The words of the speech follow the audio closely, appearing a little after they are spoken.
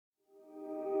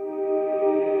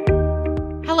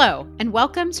Hello, and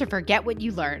welcome to Forget What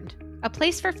You Learned, a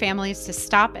place for families to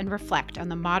stop and reflect on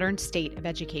the modern state of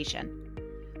education.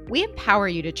 We empower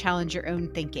you to challenge your own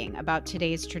thinking about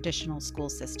today's traditional school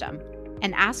system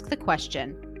and ask the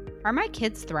question, are my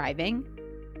kids thriving?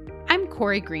 I'm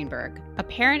Cory Greenberg, a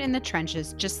parent in the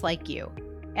trenches just like you,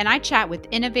 and I chat with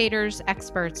innovators,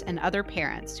 experts, and other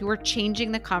parents who are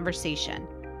changing the conversation,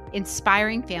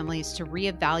 inspiring families to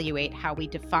reevaluate how we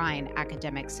define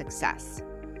academic success.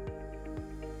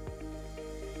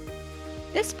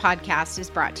 This podcast is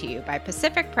brought to you by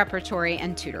Pacific Preparatory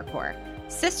and Tutor Corps,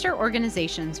 sister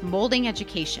organizations molding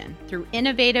education through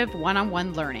innovative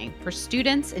one-on-one learning for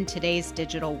students in today's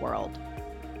digital world.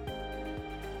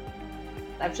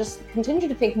 I've just continued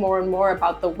to think more and more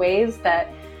about the ways that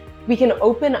we can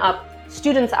open up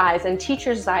students' eyes and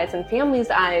teachers' eyes and families'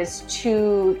 eyes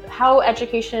to how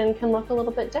education can look a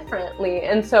little bit differently.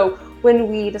 And so when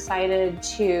we decided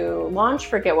to launch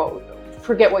Forget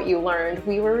What You Learned,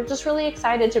 we were just really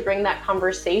excited to bring that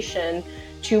conversation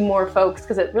to more folks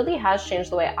because it really has changed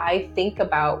the way I think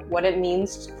about what it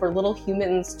means for little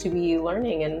humans to be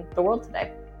learning in the world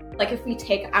today. Like if we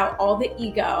take out all the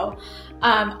ego,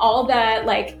 all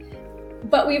the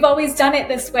but we've always done it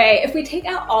this way. If we take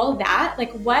out all that,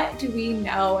 what do we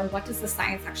know and what does the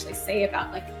science actually say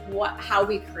about how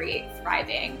we create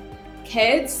thriving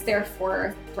kids,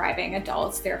 therefore thriving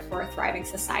adults, therefore thriving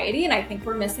society? And I think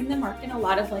we're missing the mark in a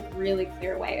lot of really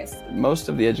clear ways. Most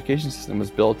of the education system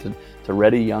was built to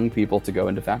ready young people to go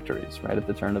into factories right at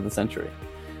the turn of the century.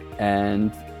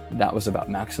 And that was about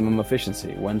maximum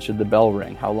efficiency. When should the bell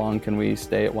ring? How long can we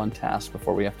stay at one task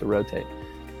before we have to rotate?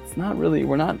 It's not really,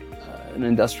 we're not an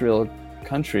industrial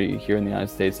country here in the United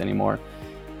States anymore.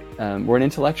 We're an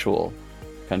intellectual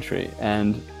country,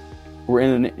 and we're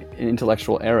in an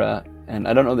intellectual era, and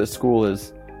I don't know that school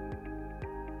is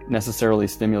necessarily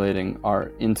stimulating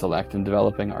our intellect and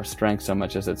developing our strength so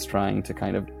much as it's trying to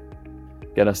kind of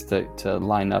get us to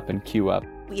line up and queue up.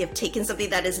 We have taken something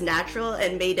that is natural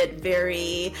and made it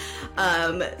very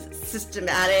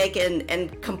systematic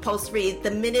and compulsory.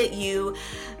 The minute you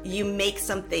make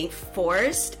something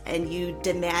forced and you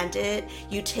demand it,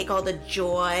 you take all the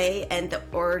joy and the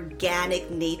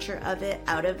organic nature of it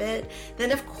out of it,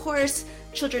 then of course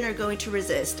children are going to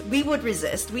resist. We would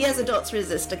resist. We as adults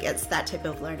resist against that type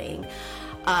of learning.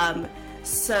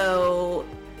 So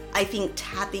I think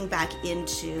tapping back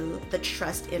into the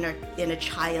trust in a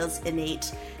child's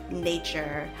innate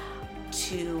nature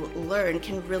to learn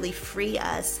can really free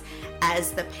us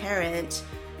as the parent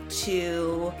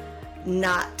to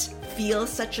not feel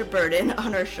such a burden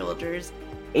on our shoulders.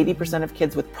 80% of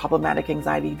kids with problematic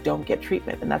anxiety don't get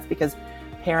treatment, and that's because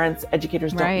parents,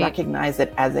 educators don't recognize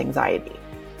it as anxiety.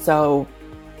 So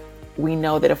we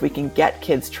know that if we can get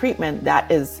kids treatment, that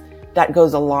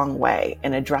goes a long way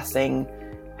in addressing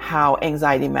how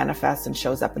anxiety manifests and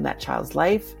shows up in that child's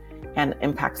life and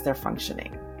impacts their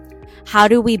functioning. How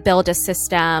do we build a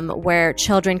system where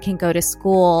children can go to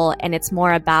school and it's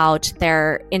more about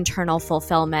their internal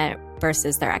fulfillment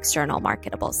versus their external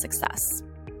marketable success?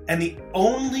 And the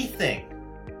only thing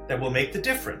that will make the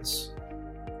difference,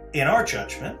 in our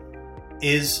judgment,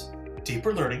 is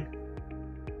deeper learning,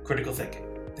 critical thinking.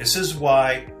 This is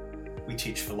why we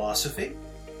teach philosophy.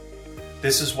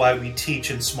 This is why we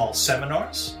teach in small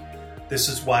seminars. This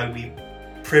is why we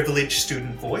privilege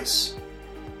student voice.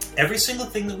 Every single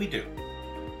thing that we do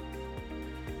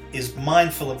is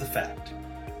mindful of the fact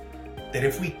that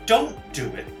if we don't do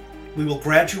it, we will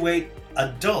graduate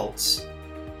adults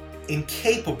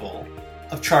incapable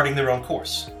of charting their own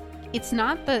course. It's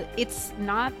not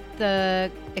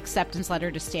the acceptance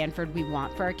letter to Stanford we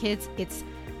want for our kids. It's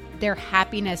their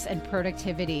happiness and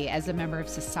productivity as a member of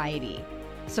society.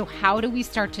 So how do we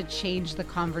start to change the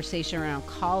conversation around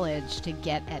college to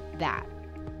get at that?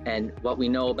 And what we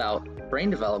know about brain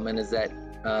development is that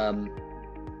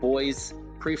boys'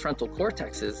 prefrontal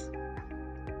cortexes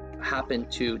happen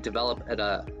to develop at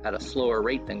a slower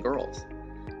rate than girls.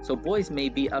 So boys may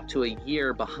be up to a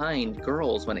year behind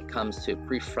girls when it comes to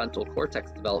prefrontal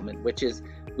cortex development, which is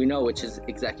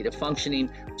executive functioning,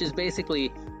 which is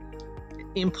basically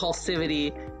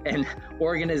impulsivity and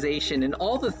organization and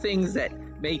all the things that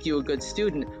make you a good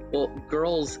student. Well,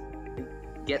 girls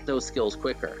get those skills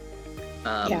quicker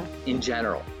in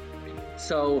general.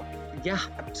 So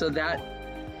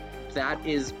that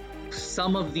is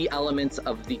some of the elements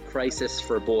of the crisis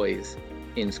for boys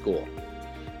in school.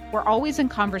 We're always in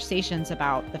conversations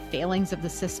about the failings of the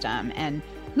system and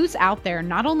who's out there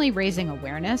not only raising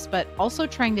awareness, but also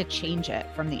trying to change it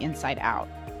from the inside out.